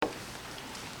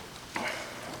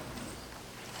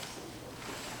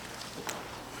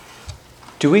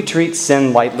Do we treat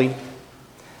sin lightly?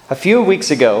 A few weeks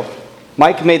ago,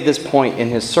 Mike made this point in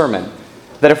his sermon,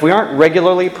 that if we aren't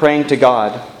regularly praying to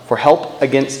God for help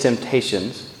against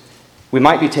temptations, we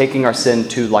might be taking our sin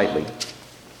too lightly.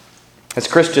 As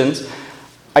Christians,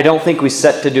 I don't think we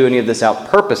set to do any of this out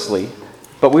purposely,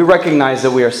 but we recognize that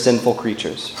we are sinful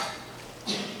creatures.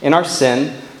 In our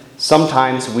sin,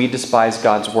 sometimes we despise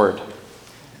God's word.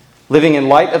 Living in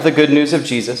light of the good news of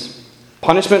Jesus,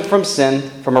 punishment from sin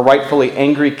from a rightfully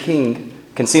angry king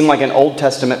can seem like an Old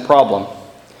Testament problem.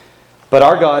 But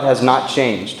our God has not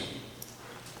changed.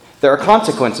 There are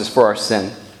consequences for our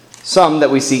sin, some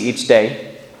that we see each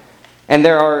day, and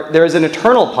there is an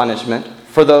eternal punishment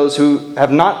for those who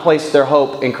have not placed their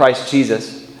hope in Christ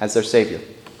Jesus as their Savior.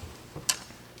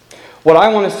 What I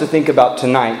want us to think about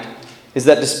tonight is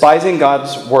that despising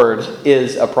God's word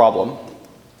is a problem.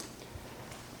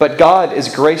 But God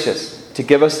is gracious to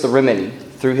give us the remedy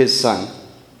through his Son,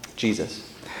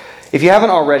 Jesus. If you haven't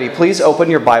already, please open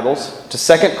your Bibles to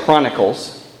 2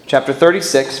 Chronicles chapter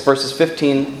 36, verses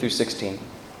 15 through 16.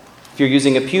 If you're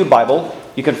using a Pew Bible,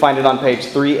 you can find it on page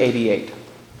 388.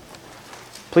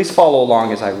 Please follow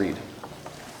along as I read.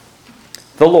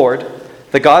 The Lord,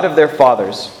 the God of their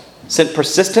fathers, sent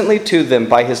persistently to them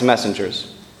by his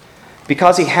messengers,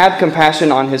 because he had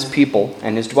compassion on his people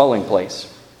and his dwelling place.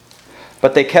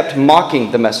 But they kept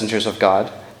mocking the messengers of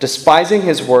God, despising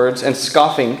his words and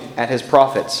scoffing at his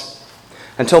prophets,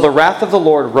 until the wrath of the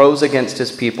Lord rose against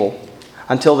his people,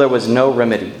 until there was no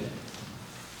remedy.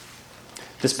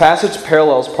 This passage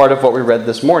parallels part of what we read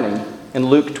this morning in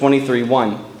Luke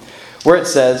 23:1, where it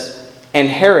says, "And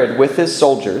Herod with his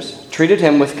soldiers treated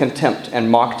him with contempt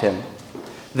and mocked him.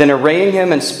 Then arraying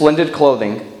him in splendid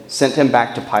clothing, sent him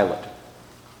back to Pilate."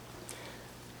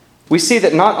 We see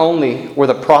that not only were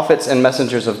the prophets and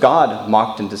messengers of God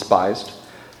mocked and despised,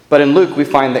 but in Luke we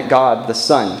find that God, the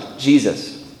Son,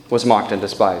 Jesus, was mocked and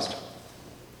despised.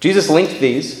 Jesus linked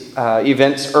these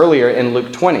events earlier in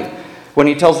Luke 20, when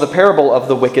he tells the parable of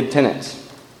the wicked tenants.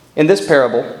 In this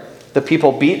parable, the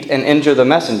people beat and injure the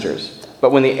messengers,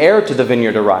 but when the heir to the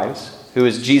vineyard arrives, who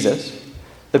is Jesus,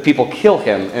 the people kill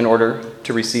him in order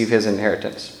to receive his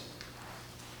inheritance.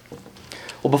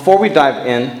 Well, before we dive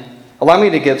in, allow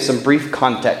me to give some brief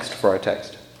context for our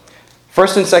text.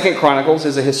 1st and 2nd Chronicles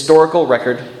is a historical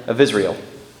record of Israel.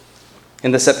 In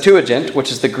the Septuagint,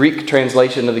 which is the Greek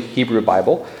translation of the Hebrew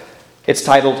Bible, it's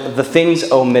titled "The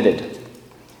Things Omitted,"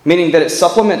 meaning that it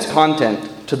supplements content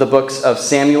to the books of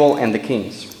Samuel and the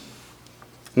Kings.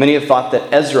 Many have thought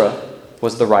that Ezra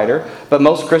was the writer, but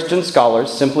most Christian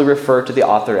scholars simply refer to the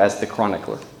author as the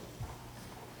chronicler.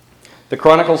 The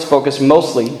Chronicles focus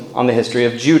mostly on the history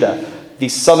of Judah, the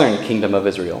southern kingdom of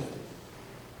Israel.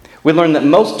 We learn that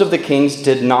most of the kings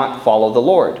did not follow the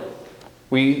Lord.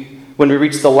 When we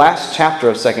reach the last chapter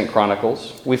of 2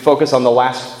 Chronicles, we focus on the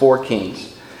last 4 kings.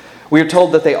 We are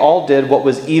told that they all did what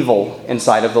was evil in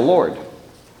sight of the Lord.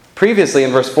 Previously,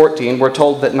 in verse 14, we're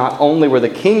told that not only were the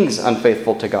kings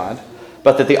unfaithful to God,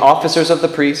 but that the officers of the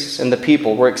priests and the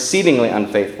people were exceedingly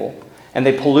unfaithful, and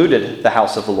they polluted the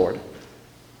house of the Lord.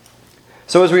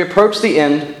 So as we approach the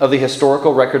end of the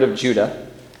historical record of Judah,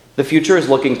 the future is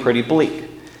looking pretty bleak.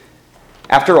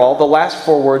 After all, the last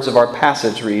 4 words of our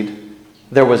passage read,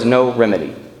 "There was no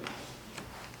remedy."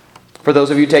 For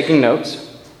those of you taking notes,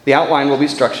 the outline will be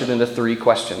structured into 3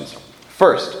 questions.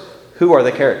 First, who are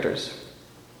the characters?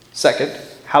 Second,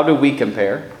 how do we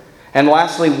compare? And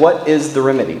lastly, what is the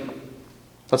remedy?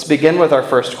 Let's begin with our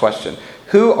first question.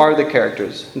 Who are the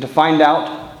characters? And to find out,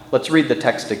 let's read the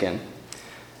text again.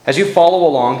 As you follow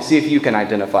along, see if you can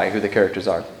identify who the characters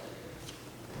are.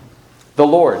 The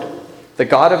Lord, the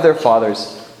God of their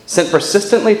fathers, sent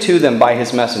persistently to them by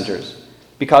his messengers,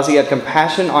 because he had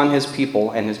compassion on his people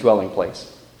and his dwelling place.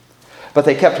 But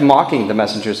they kept mocking the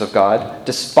messengers of God,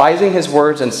 despising his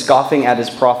words and scoffing at his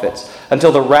prophets,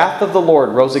 until the wrath of the Lord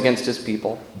rose against his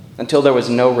people, until there was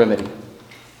no remedy.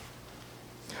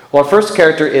 Well, our first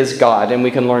character is God, and we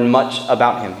can learn much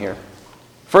about him here.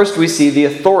 First, we see the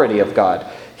authority of God.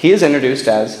 He is introduced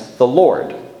as the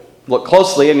Lord. Look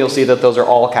closely, and you'll see that those are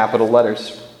all capital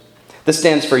letters. This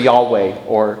stands for Yahweh,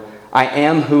 or I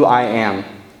am who I am.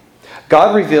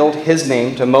 God revealed his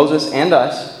name to Moses and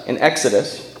us in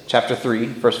Exodus chapter 3,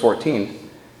 verse 14.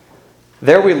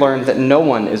 There we learn that no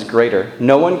one is greater.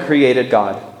 No one created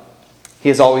God. He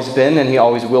has always been, and he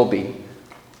always will be.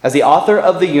 As the author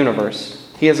of the universe,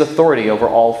 he has authority over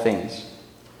all things.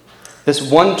 This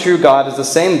one true God is the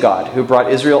same God who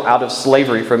brought Israel out of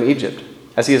slavery from Egypt,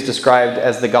 as he is described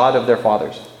as the God of their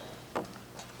fathers.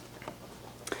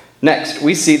 Next,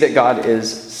 we see that God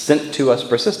is sent to us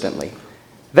persistently.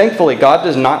 Thankfully, God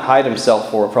does not hide himself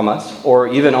from us or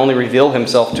even only reveal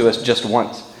himself to us just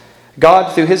once.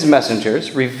 God, through his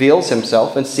messengers, reveals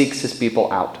himself and seeks his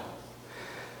people out.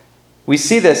 We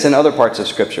see this in other parts of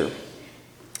Scripture.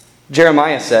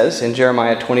 Jeremiah says in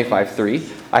Jeremiah 25:3,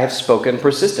 "I have spoken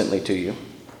persistently to you."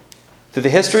 Through the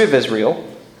history of Israel,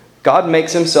 God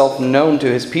makes himself known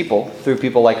to his people through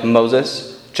people like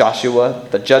Moses, Joshua,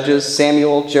 the judges,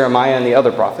 Samuel, Jeremiah, and the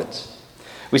other prophets.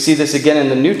 We see this again in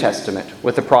the New Testament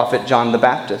with the prophet John the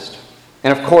Baptist,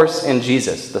 and of course in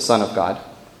Jesus, the Son of God.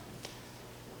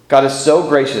 God is so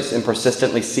gracious in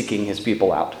persistently seeking his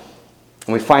people out.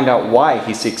 And we find out why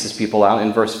he seeks his people out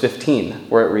in verse 15,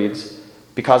 where it reads,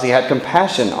 "Because he had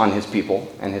compassion on his people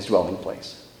and his dwelling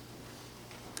place."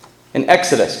 In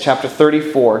Exodus chapter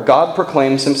 34, God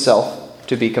proclaims himself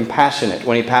to be compassionate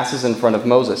when he passes in front of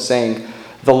Moses, saying,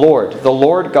 the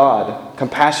Lord God,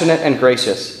 compassionate and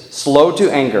gracious, slow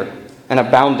to anger, and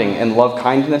abounding in love,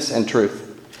 kindness, and truth."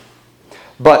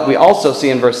 But we also see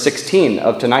in verse 16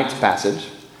 of tonight's passage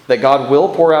that God will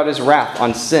pour out his wrath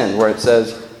on sin, where it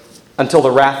says, "Until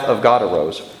the wrath of God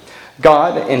arose."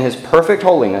 God, in his perfect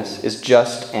holiness, is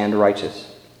just and righteous.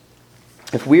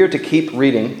 If we are to keep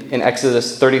reading in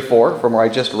Exodus 34, from where I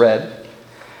just read,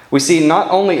 we see not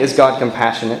only is God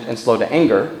compassionate and slow to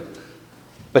anger,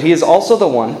 but he is also the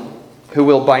one who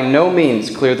will by no means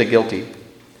clear the guilty,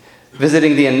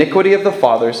 visiting the iniquity of the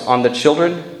fathers on the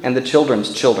children and the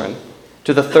children's children,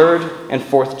 to the third and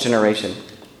fourth generation.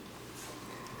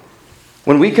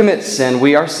 When we commit sin,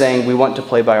 we are saying we want to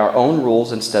play by our own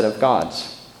rules instead of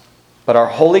God's. But our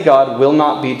holy God will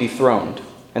not be dethroned,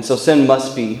 and so sin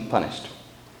must be punished.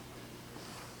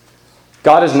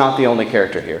 God is not the only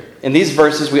character here. In these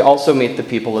verses, we also meet the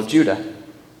people of Judah.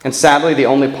 And sadly, the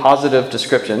only positive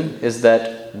description is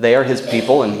that they are his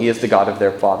people and he is the God of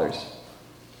their fathers.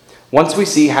 Once we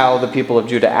see how the people of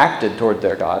Judah acted toward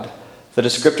their God, the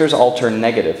descriptors all turn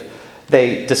negative.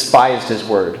 They despised his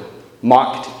word,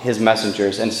 mocked his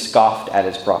messengers, and scoffed at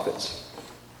his prophets.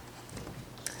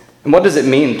 And what does it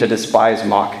mean to despise,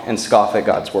 mock, and scoff at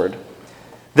God's word?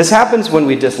 This happens when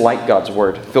we dislike God's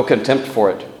word, feel contempt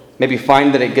for it, maybe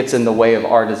find that it gets in the way of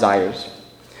our desires.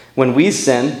 When we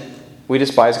sin, we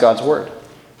despise God's word.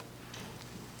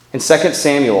 In 2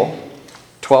 Samuel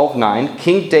 12:9,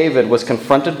 King David was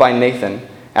confronted by Nathan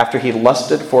after he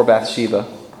lusted for Bathsheba,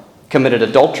 committed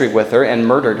adultery with her, and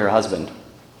murdered her husband.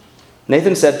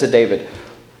 Nathan said to David,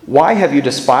 "Why have you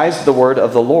despised the word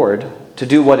of the Lord to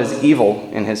do what is evil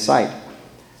in his sight?"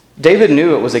 David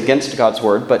knew it was against God's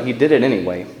word, but he did it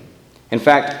anyway. In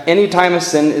fact, any time a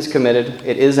sin is committed,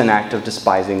 it is an act of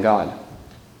despising God.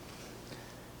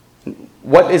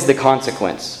 What is the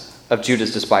consequence of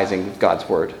Judah's despising God's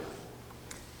word?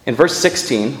 In verse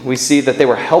 16, we see that they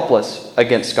were helpless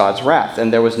against God's wrath,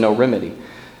 and there was no remedy.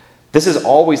 This is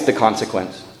always the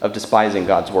consequence of despising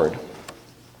God's word.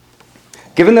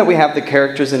 Given that we have the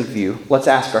characters in view, let's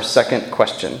ask our second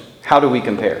question. How do we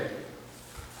compare?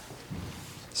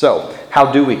 So, how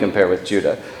do we compare with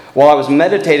Judah? While I was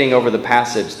meditating over the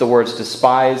passage, the words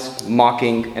despise,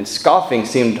 mocking, and scoffing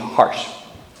seemed harsh.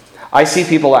 I see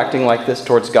people acting like this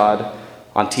towards God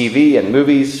on TV and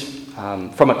movies,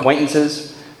 from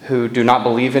acquaintances who do not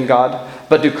believe in God.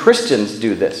 But do Christians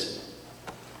do this?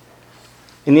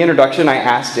 In the introduction, I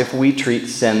asked if we treat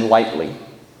sin lightly.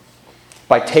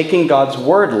 By taking God's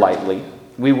word lightly,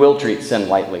 we will treat sin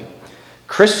lightly.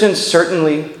 Christians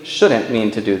certainly shouldn't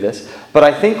mean to do this, but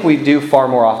I think we do far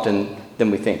more often than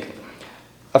we think.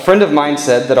 A friend of mine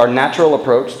said that our natural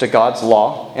approach to God's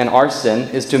law and our sin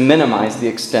is to minimize the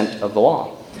extent of the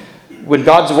law. When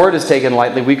God's word is taken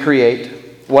lightly, we create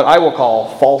what I will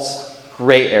call false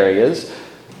gray areas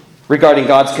regarding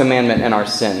God's commandment and our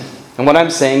sin. And what I'm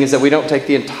saying is that we don't take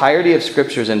the entirety of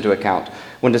scriptures into account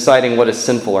when deciding what is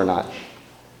sinful or not.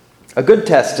 A good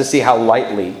test to see how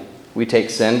lightly we take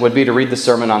sin would be to read the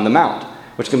Sermon on the Mount,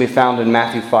 which can be found in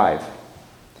Matthew 5.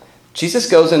 Jesus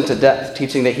goes into depth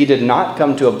teaching that he did not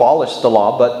come to abolish the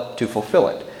law, but to fulfill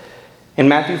it. In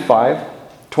Matthew 5,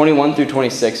 21 through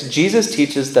 26, Jesus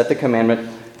teaches that the commandment,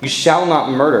 "You shall not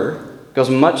murder," goes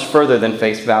much further than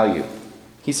face value.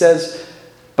 He says,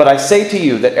 "But I say to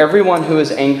you that everyone who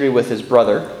is angry with his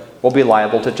brother will be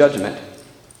liable to judgment.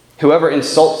 Whoever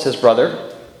insults his brother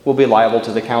will be liable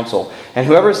to the council. And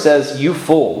whoever says, 'You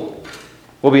fool,'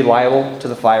 will be liable to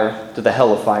the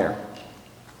hell of fire."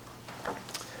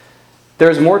 There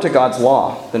is more to God's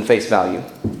law than face value.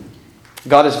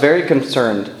 God is very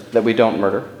concerned that we don't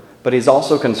murder, but he's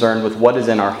also concerned with what is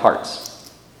in our hearts.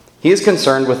 He is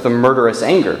concerned with the murderous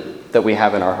anger that we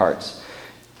have in our hearts.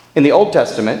 In the Old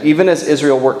Testament, even as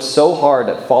Israel worked so hard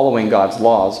at following God's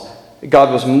laws,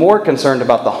 God was more concerned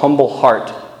about the humble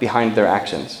heart behind their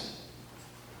actions.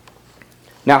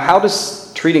 Now, how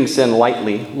does treating sin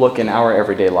lightly look in our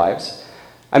everyday lives?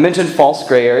 I mentioned false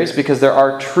gray areas because there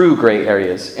are true gray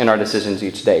areas in our decisions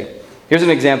each day. Here's an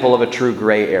example of a true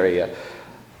gray area.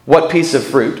 What piece of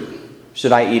fruit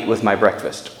should I eat with my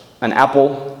breakfast? An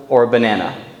apple or a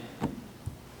banana?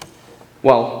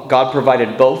 Well, God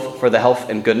provided both for the health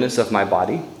and goodness of my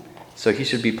body, so he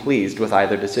should be pleased with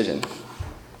either decision.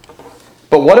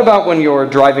 But what about when you're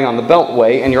driving on the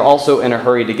Beltway and you're also in a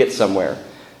hurry to get somewhere?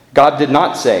 God did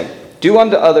not say, "Do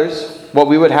unto others what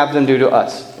we would have them do to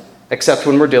us," except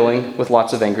when we're dealing with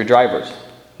lots of angry drivers.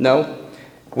 No,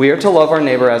 we are to love our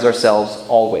neighbor as ourselves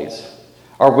always.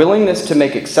 Our willingness to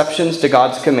make exceptions to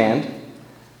God's command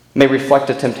may reflect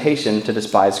a temptation to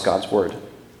despise God's word.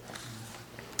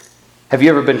 Have you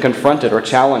ever been confronted or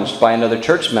challenged by another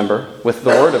church member with the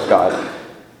word of God?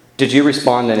 Did you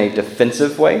respond in a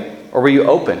defensive way, or were you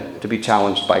open to be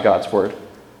challenged by God's word?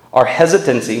 Our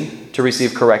hesitancy to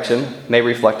receive correction may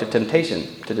reflect a temptation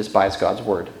to despise God's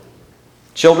word.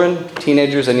 Children,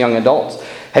 teenagers, and young adults,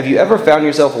 have you ever found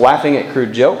yourself laughing at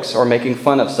crude jokes or making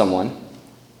fun of someone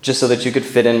just so that you could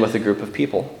fit in with a group of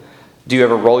people? Do you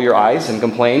ever roll your eyes and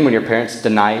complain when your parents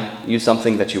deny you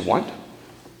something that you want?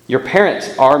 Your parents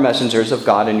are messengers of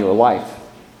God in your life.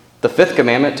 The fifth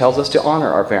commandment tells us to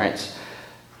honor our parents.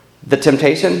 The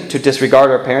temptation to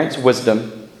disregard our parents'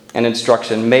 wisdom and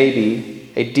instruction may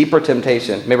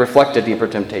reflect a deeper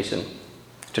temptation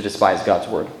to despise God's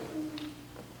word.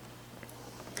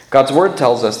 God's word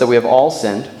tells us that we have all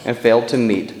sinned and failed to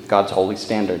meet God's holy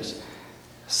standards.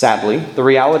 Sadly, the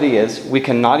reality is we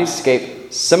cannot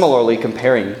escape similarly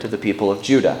comparing to the people of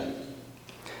Judah.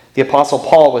 The Apostle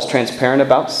Paul was transparent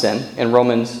about sin in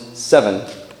Romans 7,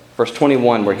 verse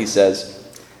 21, where he says,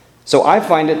 "So I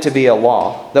find it to be a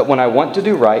law that when I want to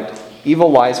do right,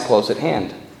 evil lies close at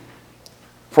hand.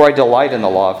 For I delight in the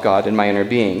law of God in my inner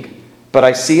being, but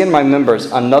I see in my members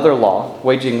another law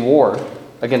waging war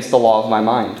against the law of my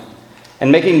mind,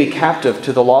 and making me captive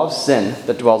to the law of sin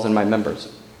that dwells in my members."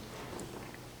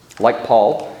 Like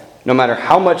Paul, no matter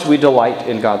how much we delight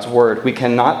in God's word, we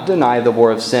cannot deny the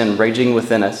war of sin raging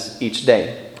within us each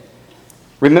day.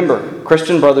 Remember,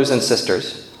 Christian brothers and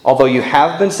sisters, although you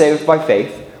have been saved by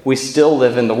faith, we still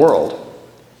live in the world.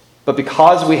 But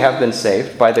because we have been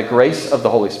saved by the grace of the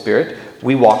Holy Spirit,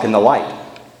 we walk in the light.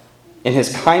 In his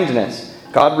kindness,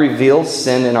 God reveals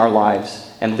sin in our lives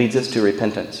and leads us to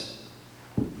repentance.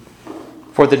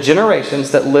 For the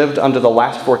generations that lived under the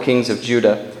last four kings of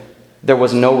Judah, there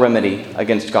was no remedy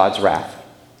against God's wrath.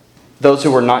 Those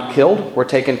who were not killed were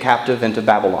taken captive into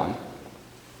Babylon.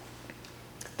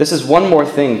 This is one more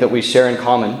thing that we share in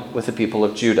common with the people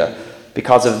of Judah.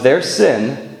 Because of their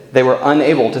sin, they were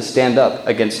unable to stand up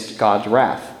against God's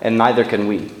wrath, and neither can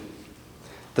we.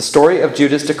 The story of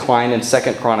Judah's decline in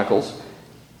 2 Chronicles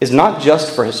is not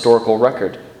just for historical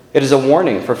record. It is a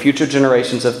warning for future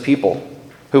generations of people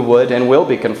who would and will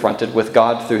be confronted with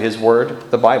God through his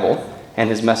word, the Bible, and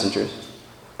his messengers.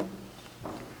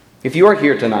 If you are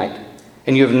here tonight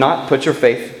and you have not put your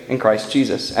faith in Christ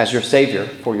Jesus as your Savior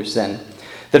for your sin,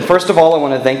 then first of all, I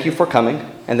want to thank you for coming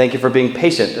and thank you for being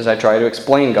patient as I try to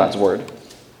explain God's word.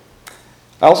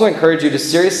 I also encourage you to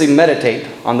seriously meditate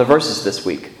on the verses this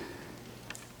week.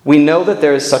 We know that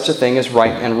there is such a thing as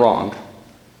right and wrong,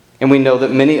 and we know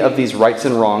that many of these rights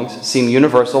and wrongs seem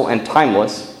universal and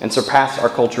timeless and surpass our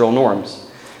cultural norms.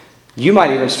 You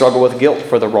might even struggle with guilt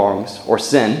for the wrongs or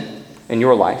sin in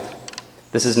your life.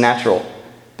 This is natural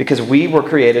because we were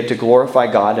created to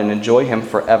glorify God and enjoy him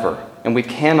forever, and we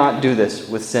cannot do this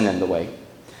with sin in the way.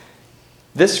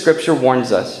 This scripture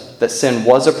warns us that sin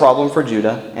was a problem for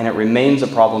Judah, and it remains a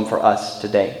problem for us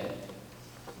today.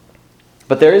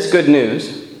 But there is good news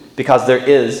because there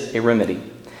is a remedy.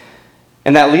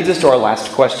 And that leads us to our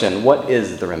last question. What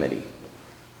is the remedy?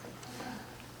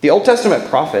 The Old Testament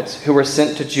prophets who were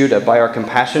sent to Judah by our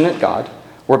compassionate God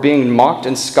were being mocked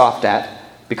and scoffed at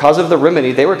because of the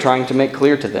remedy they were trying to make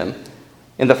clear to them.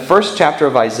 In the first chapter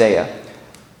of Isaiah,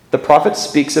 the prophet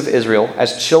speaks of Israel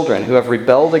as children who have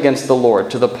rebelled against the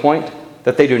Lord to the point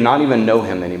that they do not even know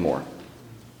him anymore.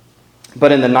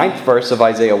 But in the 9th verse of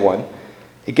Isaiah 1,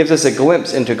 it gives us a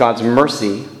glimpse into God's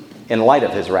mercy in light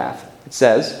of his wrath. It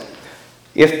says,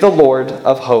 "If the Lord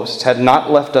of hosts had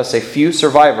not left us a few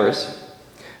survivors,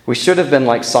 we should have been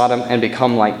like Sodom and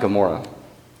become like Gomorrah."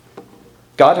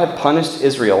 God had punished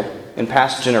Israel in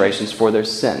past generations for their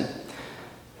sin,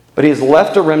 but he has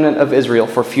left a remnant of Israel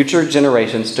for future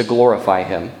generations to glorify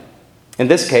him. In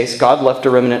this case, God left a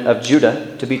remnant of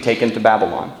Judah to be taken to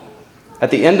Babylon. At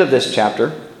the end of this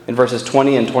chapter, in verses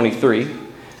 20 and 23,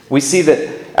 we see that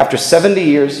After 70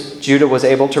 years, Judah was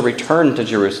able to return to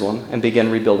Jerusalem and begin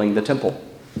rebuilding the temple.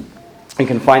 You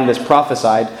can find this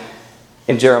prophesied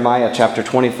in Jeremiah chapter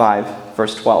 25,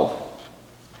 verse 12.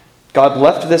 God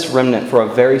left this remnant for a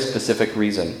very specific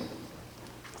reason.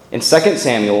 In 2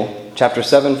 Samuel chapter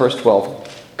 7, verse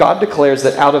 12, God declares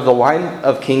that out of the line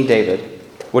of King David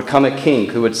would come a king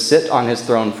who would sit on his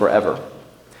throne forever.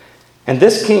 And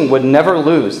this king would never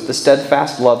lose the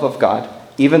steadfast love of God,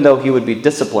 even though he would be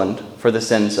disciplined for the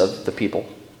sins of the people.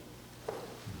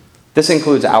 This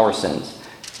includes our sins.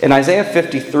 In Isaiah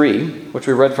 53, which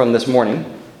we read from this morning,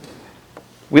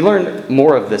 we learn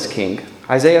more of this king.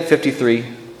 Isaiah 53,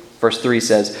 verse 3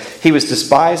 says, "He was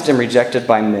despised and rejected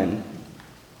by men.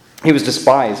 He was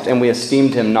despised, and we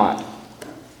esteemed him not."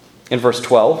 In verse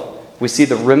 12, we see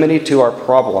the remedy to our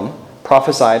problem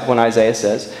prophesied when Isaiah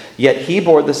says, "Yet he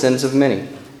bore the sins of many,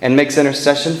 and makes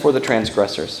intercession for the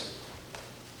transgressors."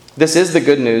 This is the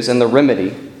good news and the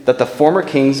remedy that the former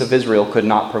kings of Israel could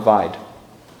not provide.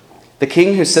 The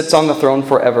king who sits on the throne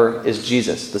forever is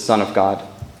Jesus, the Son of God.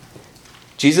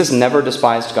 Jesus never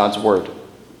despised God's word.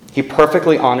 He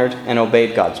perfectly honored and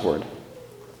obeyed God's word.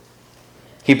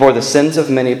 He bore the sins of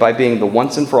many by being the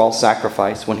once and for all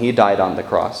sacrifice when he died on the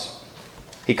cross.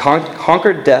 He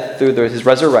conquered death through his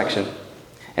resurrection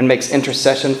and makes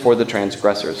intercession for the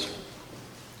transgressors.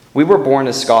 We were born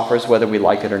as scoffers whether we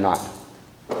like it or not.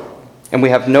 And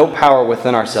we have no power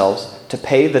within ourselves to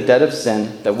pay the debt of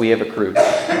sin that we have accrued.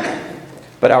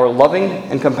 But our loving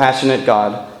and compassionate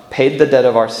God paid the debt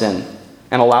of our sin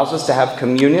and allows us to have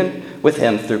communion with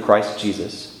him through Christ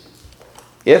Jesus,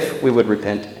 if we would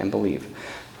repent and believe.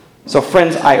 So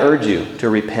friends, I urge you to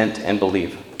repent and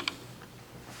believe.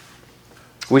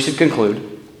 We should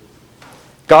conclude.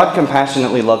 God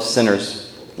compassionately loves sinners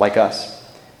like us.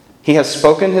 He has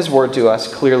spoken his word to us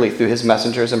clearly through his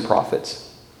messengers and prophets.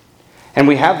 And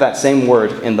we have that same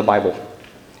word in the Bible.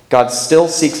 God still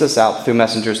seeks us out through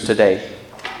messengers today.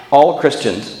 All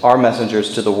Christians are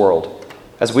messengers to the world,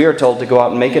 as we are told to go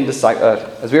out and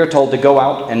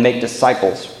make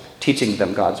disciples, teaching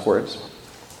them God's words.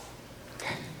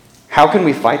 How can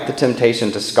we fight the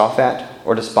temptation to scoff at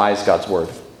or despise God's word?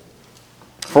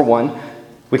 For one,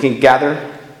 we can gather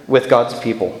with God's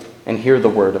people and hear the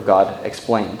word of God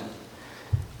explained.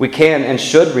 We can and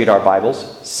should read our Bibles,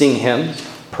 sing hymns,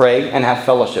 pray, and have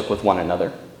fellowship with one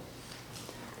another.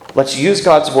 Let's use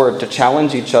God's word to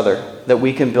challenge each other that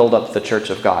we can build up the church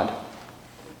of God.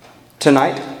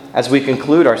 Tonight, as we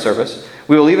conclude our service,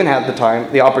 we will even have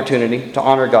the opportunity to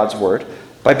honor God's word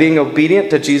by being obedient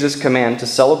to Jesus' command to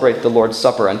celebrate the Lord's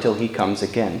Supper until he comes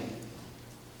again.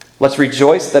 Let's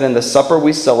rejoice that in the supper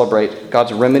we celebrate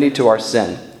God's remedy to our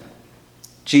sin,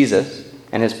 Jesus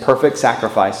and his perfect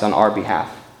sacrifice on our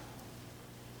behalf.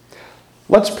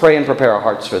 Let's pray and prepare our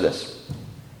hearts for this.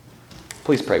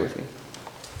 Please pray with me.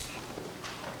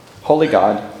 Holy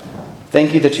God,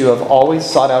 thank you that you have always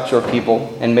sought out your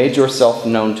people and made yourself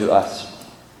known to us.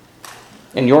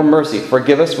 In your mercy,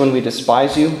 forgive us when we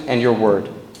despise you and your word.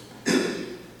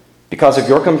 Because of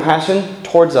your compassion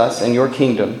towards us and your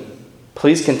kingdom,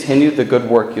 please continue the good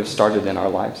work you've started in our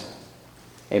lives.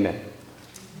 Amen.